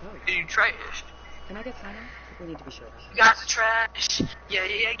this. You trash. Can I get signed? We need to be sure. You got the trash. Yeah.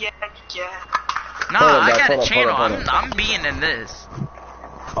 Nah, I got a channel. I'm being in this.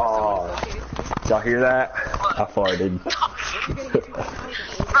 Oh, did y'all hear that? I farted. Bro,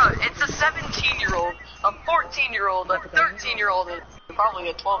 it's a 17-year-old, a 14-year-old, a 13-year-old, and probably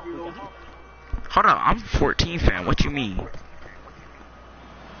a 12-year-old. Hold on, I'm a 14 fan. What you mean?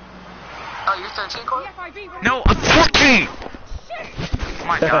 Oh, you're 13, Corey? No, I'm 14! Oh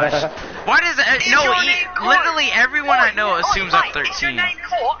my gosh. Why does it? No, literally everyone I know assumes I'm 13.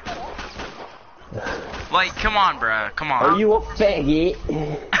 Like, come on, bruh. Come on. Are you a faggot?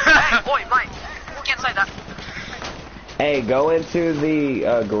 Hey, boy, Mike. You can't say that. Hey, go into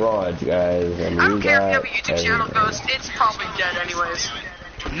the garage, guys. And I don't care if you have a YouTube channel, Ghost. It's probably dead anyways.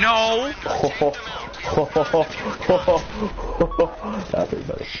 No. That's pretty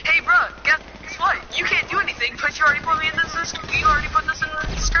funny. Hey, bro, guess what? You can't do anything because you already put me in this. You already put this in the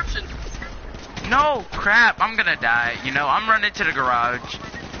description. No, crap. I'm gonna die. You know, I'm running to the garage.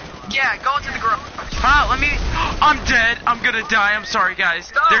 Yeah, go into the garage. Let me. I'm dead. I'm gonna die. I'm sorry,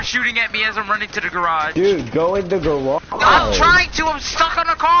 guys. No. They're shooting at me as I'm running to the garage. Dude, go in the garage. I'm trying to. I'm stuck on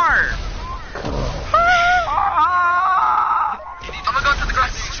a car. I'm gonna go to the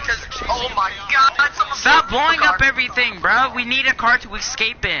garage because, oh my god, stop blowing up everything, bro. We need a car to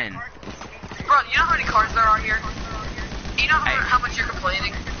escape in. Bro, you know how many cars there are here? You know how much you're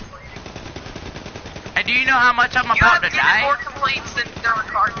complaining? And do you know how much I'm about to die? You have more complaints than there are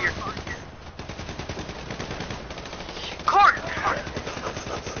cars here. Court!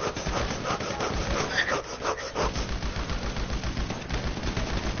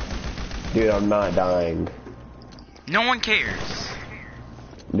 Dude, I'm not dying. No one cares.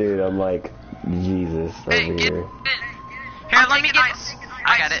 Dude, I'm like Jesus over hey, get here. In. Here, let me get.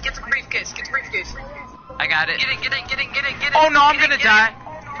 I got it. Get the briefcase. Get the briefcase. I got it. Get in. Oh no, I'm gonna die.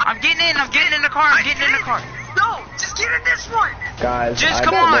 I'm getting in. I'm getting in the car. I'm getting in the car. No, just get in this one. Guys, just I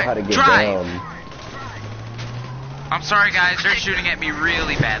come don't on. know how to get Drive. down. I'm sorry, guys. They're shooting at me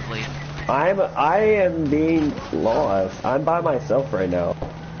really badly. I am being lost. I'm by myself right now.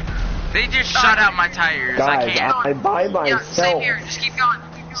 They just shut out my tires. Guys, I can't. I'm by myself. Yeah, same here. Just keep going.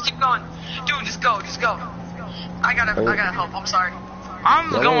 Dude, just go. I gotta help. I'm sorry.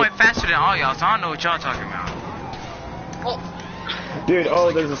 I'm going faster than all y'all, so I don't know what y'all talking about. Oh. Dude,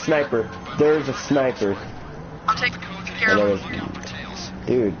 there's a sniper. There's a sniper. I'm taking care of him.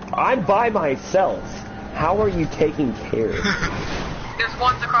 Dude, I'm by myself. How are you taking care of me? There's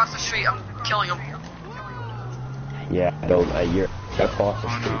ones across the street. I'm killing them. Yeah, you're across the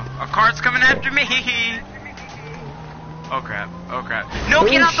street. A car's coming after me. Oh crap. No,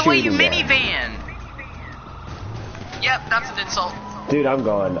 get out the way, you minivan. Yep, that's an insult. Dude, I'm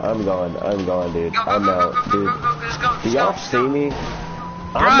gone, dude. I'm out, dude. Do y'all see me?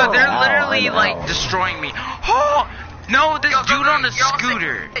 Bro, they're literally like destroying me. Oh! No, this dude on the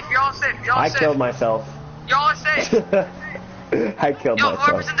scooter. You're all safe. I killed myself. Y'all are safe. I killed myself.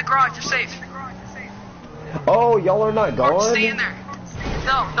 Whoever's in the garage, you're safe. Oh, y'all are not gone? Stay in there.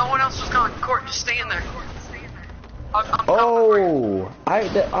 No one else was gone. Court, just stay in there. I'm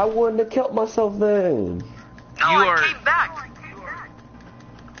I wouldn't have killed myself then. No, I came back.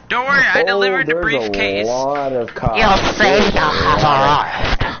 Don't worry, I delivered the briefcase. A lot of cops. You'll save the house.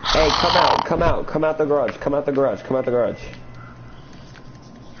 Hey, come out the garage.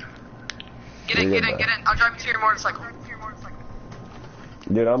 Get in. I'll drive you to your motorcycle.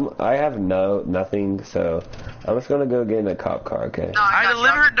 Dude, I have nothing, so I'm just gonna go get in a cop car, okay? No, I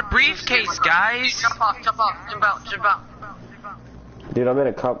delivered the briefcase, guys. Jump off, jump out. Dude, I'm in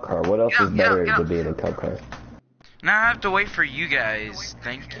a cop car. What else is better to be in a cop car? Now I have to wait for you guys.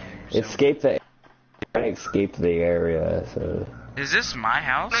 Thank you. I escaped the area, so. Is this my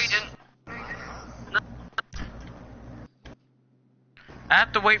house? No, you didn't. I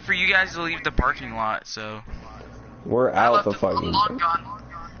have to wait for you guys to leave the parking lot, so. We're out the fucking. I'm long gone.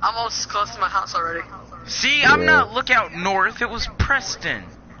 I'm almost close to my house already. See, I'm not Lookout North. It was Preston.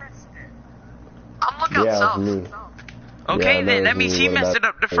 I'm Lookout South. Me. Okay, yeah, then that means he messed it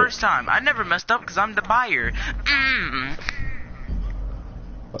up the it? first time. I never messed up because I'm the buyer.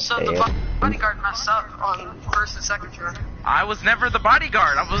 So the bodyguard messed up on first and second try. I was never the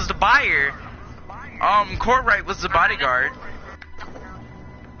bodyguard. I was the buyer. Courtright was the bodyguard.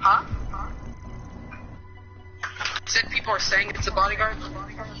 Huh? You said people are saying it's a bodyguard?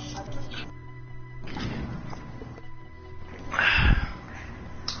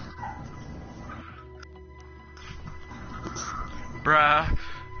 Bruh.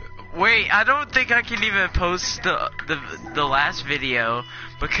 Wait, I don't think I can even post the last video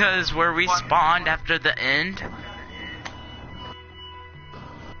because where we spawned after the end.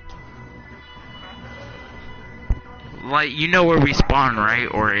 Like, you know where we spawn, right?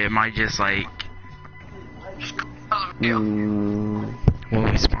 Or am I just like... Well,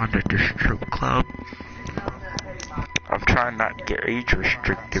 we spawned at the strip club. I'm trying not to get age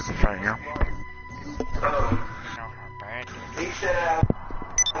restricted, fam.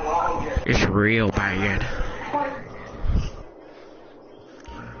 It's real bad.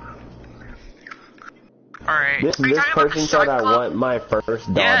 Alright. This person said I want my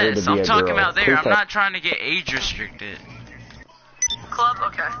first daughter to be a girl. Yes, I'm talking about there. I'm not trying to get age restricted. Club?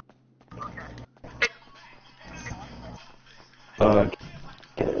 Okay.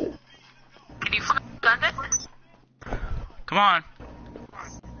 Can you find it? Come on.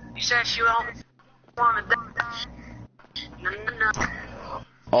 You said she don't want to die. No.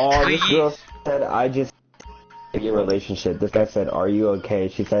 Oh, this girl said, I just in your relationship. This guy said, are you okay?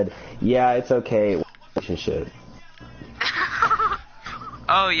 She said, yeah, it's okay. Relationship.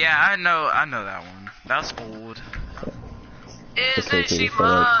 Oh yeah, I know that one. That's old. Isn't she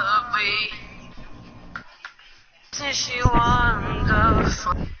lovely? Isn't she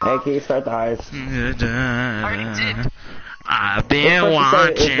wonderful? Hey, can you start the heist? Already did. I've been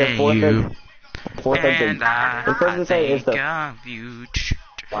watching you, and I think of you.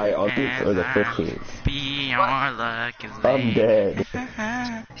 Why, on the or the 15th? Be your lucky I'm dead.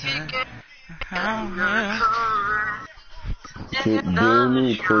 Do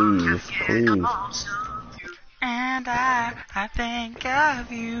me, please, please. And I think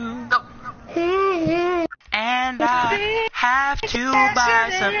of you. And I have to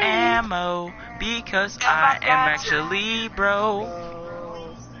buy some ammo because I am actually broke.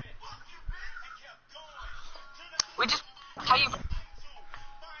 We just how you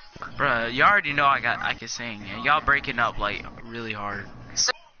Bruh, you already know I can sing, and y'all breaking up like really hard.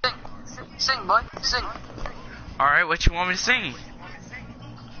 sing, boy, sing. Alright, what you want me to sing?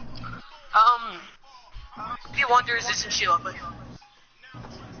 He wonders, isn't she lovely?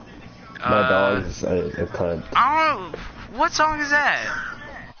 My dog is a cunt. I don't know. What song is that?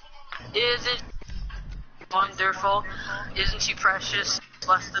 Isn't wonderful? Isn't she precious?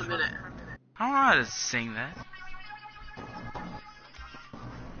 Less than a minute. I don't know how to sing that.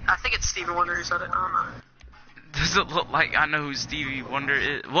 I think it's Stevie Wonder who said it. I don't know. Does it look like I know who Stevie Wonder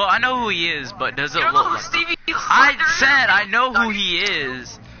is? Well, I know who he is, but does it You don't look know who like... Stevie Wonder I is? said I know who he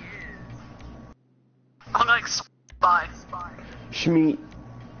is. I'm like spy. Schmeat.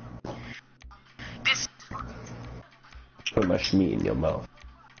 This. Put my schmeat in your mouth.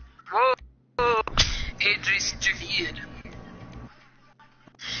 Whoa. Age restricted.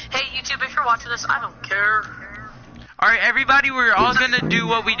 Hey YouTube, if you're watching this, I don't care. Alright, everybody, we're all gonna do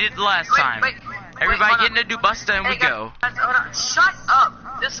what we did last time. Everybody get into Dubusta and we go. Guys, hold on. Shut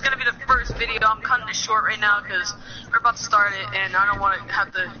up! This is gonna be the first video. I'm cutting it short right now because we're about to start it and I don't want to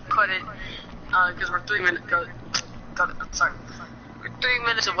have to cut it because we're 3 minutes. Sorry. We're 3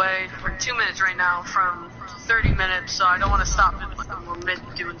 minutes away. We're 2 minutes right now from 30 minutes, so I don't want to stop it when we're mid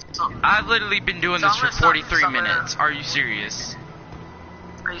doing something. I've literally been doing So this I'm for gonna 43 stop minutes. Are you serious?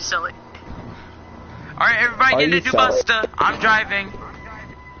 Are you silly? Alright, everybody Are get you into Dubusta. I'm driving.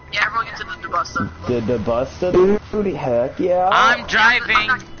 Yeah, everyone gets into the Dubusta. The Dubusta, dude? Heck yeah. I'm driving.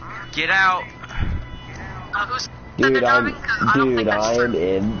 Get out. Who's Dude, I'm driving? 'Cause I don't think that's true.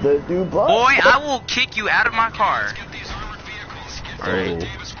 in the Dubusta. Boy, I will kick you out of my car. Alright.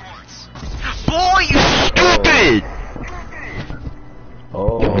 Boy, you stupid!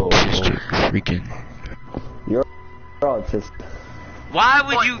 Oh. Freaking. You're autistic. Why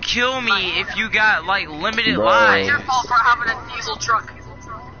would you kill me if you got, like, limited Bro. It's lives? your fault for having a diesel truck.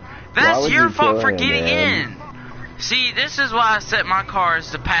 Why That's would your you fault kill for him, getting man? in. See, this is why I set my car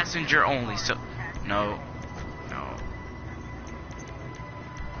as the passenger only, so... No.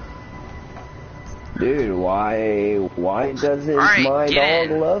 Dude, why doesn't Alright, my get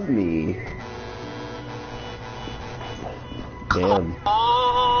dog in. love me? Damn.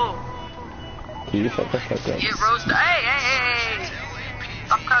 Oh, Can you shut the fuck up? get roasted. Hey.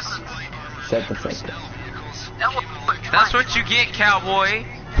 Stop cussing. Shut the fuck up. That's what you get, cowboy.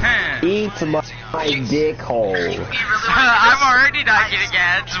 Huh. Eat my dick hole. I'm already not getting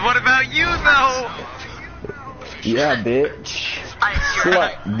ads. What about you, though? Yeah, bitch. I hear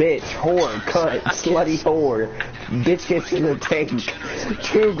Slut, bitch, whore, cunt, slutty whore. Bitch gets in the tank.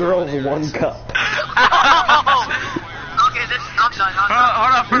 2 girls, 1 cup. Okay, this, I'm done.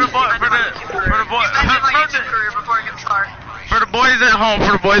 Hold on, for the boy, for the boys at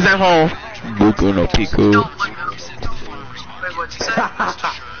home, Buku no Piku. Don't look at Wait, what'd you say?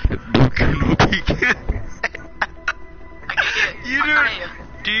 Buku no Piku. I can't.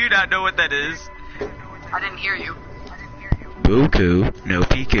 Do you not know what that is? I didn't hear you. Buku no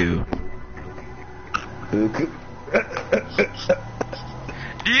Piku. Buku.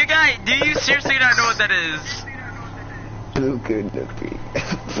 Do you seriously not know what that is? Buku no Piku.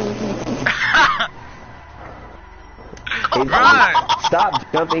 Bruh.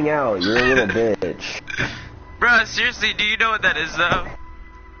 Stop jumping out, you're a little bitch. Bruh, seriously, do you know what that is though?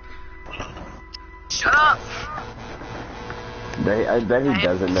 Shut up! I bet he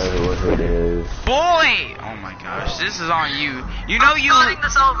doesn't know who it is. Boy! Oh my gosh, this is on you. I'm starting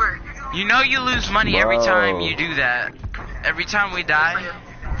this over. You know you lose money every time you do that. Every time we die.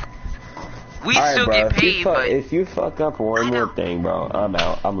 We Alright, still bro, get paid, but if you fuck up one more thing, bro, I'm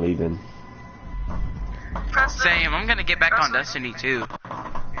out. I'm leaving. same. I'm gonna get back on Destiny too. No,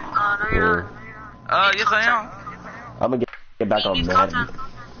 you're not. Yes I am. I'm gonna get back on Madden.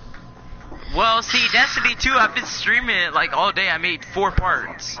 Well, see, Destiny 2, I've been streaming it like all day. I made 4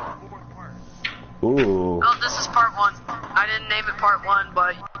 parts. Ooh. Oh, this is part 1. I didn't name it part 1,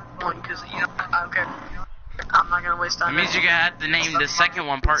 but because I don't care. I'm not gonna waste time. That means you're gonna have to name the second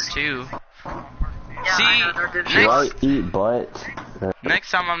one part 2. Yeah, see, Do I eat butt?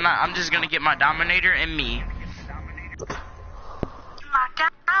 Next time I'm just gonna get my Dominator and me. My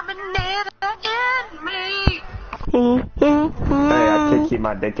Dominator in me. Hey, I can't keep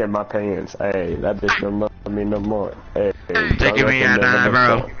my dick in my pants. Hey, that bitch don't love me no more. Hey, taking me out of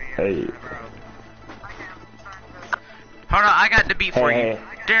bro. Hey. Hold on, I got the beat for you.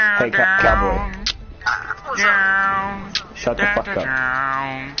 Down, Hey, cowboy. down, Shut the fuck up.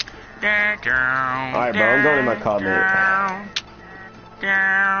 down, Alright, bro, I'm going in my comment.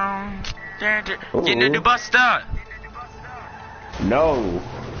 Down. Getting the new Buster. No.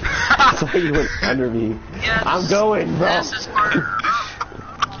 I saw you went under me. Yeah, I'm going, bro. This is part.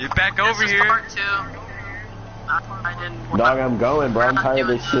 Get back over This is here. part 2. I didn't. Dog, I'm going, bro. I'm tired of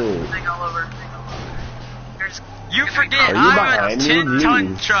this shit. Thing all over. You forget Are you I'm a behind me? 10-ton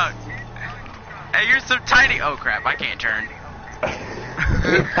Jeez. truck. Hey, you're so tiny. Oh crap, I can't turn.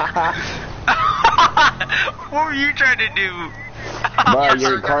 What were you trying to do? Bro,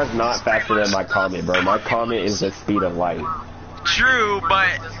 your car's not faster than my Comet, bro. My Comet is the speed of light. True,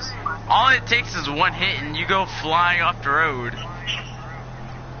 but all it takes is one hit and you go flying off the road.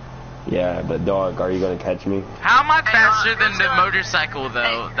 Yeah, but dog, are you gonna catch me? How am I faster than the motorcycle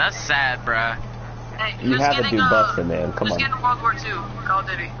though? That's sad, bruh. Hey, You who's have to getting, do Buster, man. Come who's on. getting World War II? Call of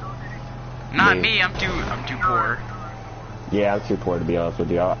Duty. Not Me. me. I'm too poor. Yeah, I'm too poor to be honest with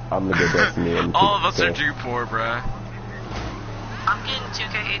you. I'm gonna get Destiny. And All of us keep are it. too poor, bruh. I'm getting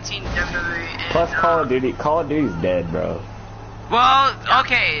 2K18 WWE. And, Plus, Call of Duty. Call of Duty's dead, bro. Well,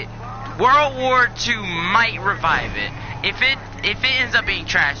 okay. World War II might revive it. If it ends up being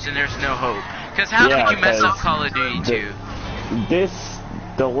trash, then there's no hope. Because how Yeah, could you mess up 'cause Call of Duty 2?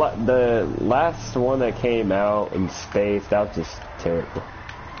 The last one that came out in space, that was just terrible.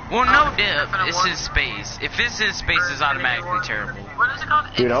 Well, no dip. It's in space. If it's in space, it's automatically terrible. What is it called?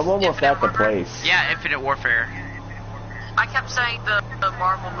 Dude, I'm almost Infinite at the Warfare? place. Yeah, Infinite Warfare. I kept saying the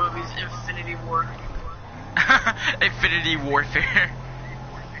Marvel movies, Infinity War. Infinity Warfare.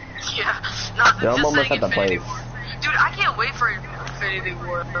 Yeah, no, Yeah, I'm just almost saying at the Infinity place. War. Dude, I can't wait for Infinity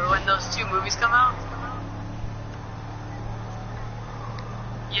War when those 2 movies come out.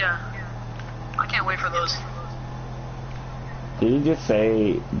 Yeah, I can't wait for those. Did he just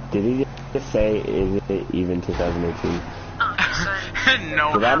say? Is it even 2018? I'm just saying.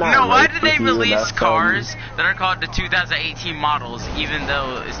 No, Did I not no. Why wait did they with you release enough cars that are called the 2018 models, even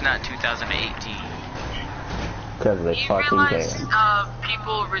though it's not 2018? Because they You fucking realize can.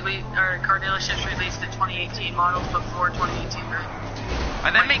 people car dealerships released the 2018 models before 2018, right?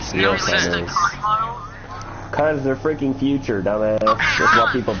 That makes Yeah, no okay. Released the sense. current model. Cause they're freaking future, dumbass. That's why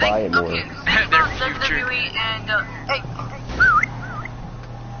people buy it more. Think They're about future. WWE and hey.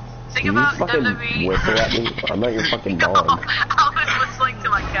 Think Can you about fucking WWE. whistle at me? I'm not your fucking No, dog. I was whistling to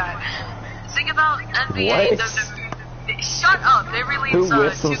my cat. Think about NBA What? and WWE. Shut up! They released Who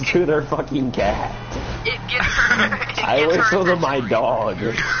whistles 2K. to their fucking cat? It gets her. I whistle to my dog. Hey,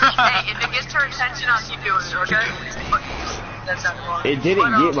 if it gets her attention, I'll keep doing it. Okay? That sounded wrong. It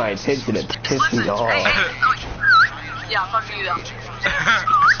didn't But, get my attention. It pissed me listen, off. hey, Yeah, fuck you though.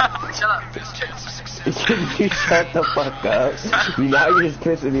 Shut up. You shut the fuck up. Now you're just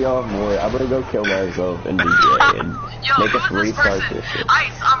pissing me off more. I'm gonna go kill myself and DJ and make us restart this shit.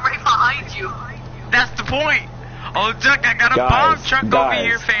 Ice, I'm right behind you. That's the point. Oh, Duck, I got a bomb truck over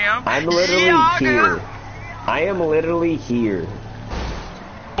here, fam. I'm literally here. I am literally here.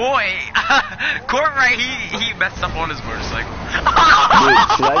 Boy, Courtright, he messed up on his motorcycle.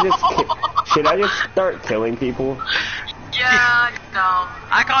 Dude, should I just start killing people? Yeah, no.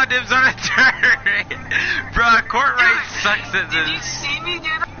 I called dibs on a turn. Bro, Courtright sucks at this. Did you see me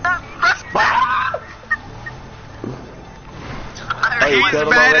do that? He's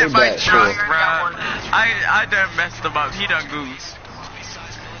mad at my truck, bro. I done messed him up. He done goose.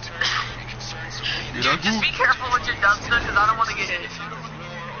 Just be careful with your dumpster, because I don't want to get hit.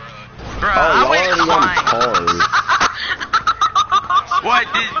 Bro, I went flying. What?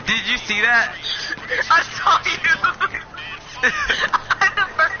 Did you see that? I saw you. At the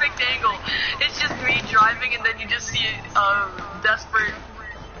perfect angle. It's just me driving, and then you just see desperate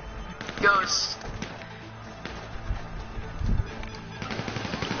ghost.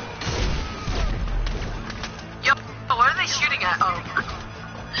 Yo, what are they shooting at? Oh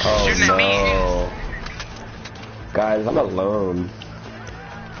shooting at me. Guys, I'm alone.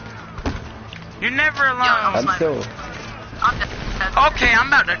 You're never alone. I'm still. I'm dead. Okay, I'm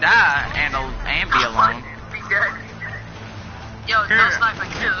about to die and be alone. Be dead. Yo, no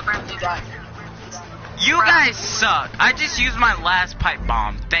sniping. Here, the friends you died. You guys suck. I just used my last pipe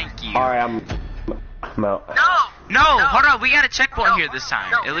bomb. Thank you. Alright, I'm out. No, hold on. We got a checkpoint here this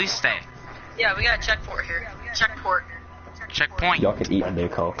time. At least stay. Yeah, we got a checkpoint here. Checkpoint. Checkpoint. Y'all can eat my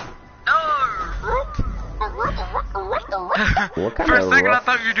dick hole. No. What kind For a of second, I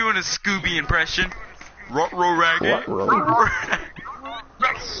thought you were doing a Scooby impression. Ruh-roh ragged. What?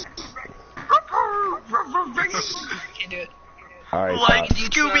 Can't do it. Alright, Like stop.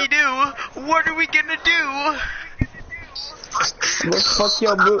 Scooby-Doo, what are we gonna do? What the fuck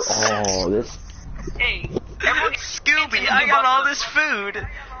y'all do? Oh, this. Hey, Scooby, I got all this food.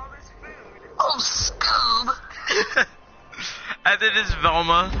 Oh, Scoob. And then it's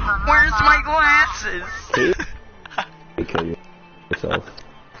Velma. Where's my glasses? You kill yourself.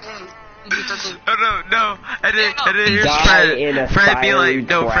 Oh no. And then here's Die in a Fred be like,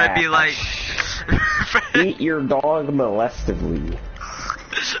 no, fiery Fred be like. Eat your dog molestively.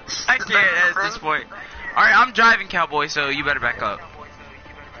 I can't at this point. Alright, I'm driving, cowboy, so you better back up.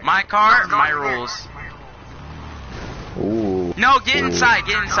 My car, my rules. Ooh. No, get inside.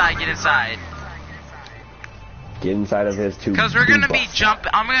 Get inside of his two. Because we're gonna be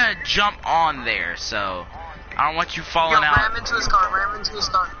I'm gonna jump on there, so I don't want you falling out. Ram into his car.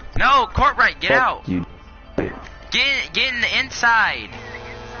 No, Courtright, get out. You. Get in the inside.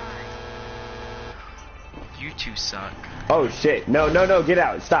 You two suck. Oh shit! No! Get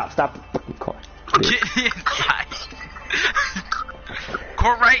out! Stop the fucking car. Get in the inside.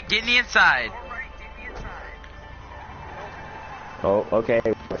 Courtright, get in the inside. Oh, okay.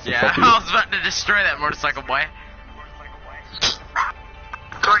 Yeah, I was about to destroy that motorcycle, boy.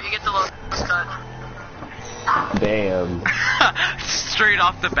 Court, you get the lowest cut. Damn. Straight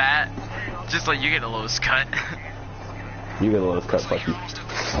off the bat. Just like you get the lowest cut. You get the lowest cut, fuck you.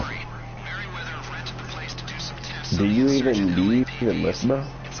 Do you even listen though?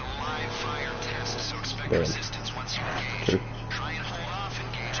 Damn. True.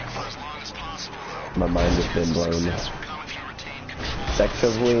 My mind has been blown.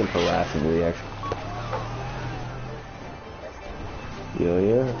 Sexually and harassively, actually.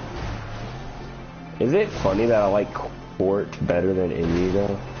 Yeah. Is it funny that I like Court better than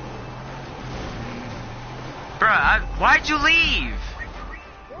Indigo? Bruh, why'd you leave?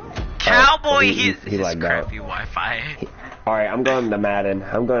 Cowboy, he like crappy Wi-Fi. Alright, I'm going to Madden.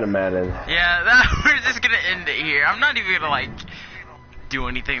 Yeah, we're just gonna end it here. I'm not even gonna, do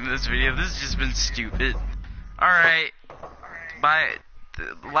anything in this video. This has just been stupid. Alright. Bye.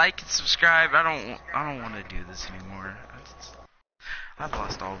 Like and subscribe. I don't want to do this anymore. I've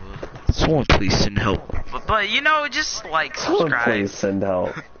lost all the. Someone please send help. But just subscribe. Someone please send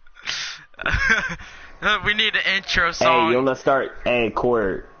help. We need an intro song. Hey, you wanna start? Hey,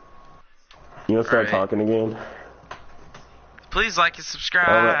 Court. You wanna start talking again? Please like and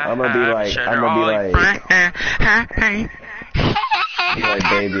subscribe. I'm gonna be like, baby,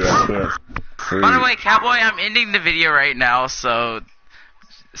 I can't. By the way, Cowboy, I'm ending the video right now, so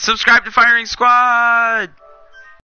subscribe to Firing Squad.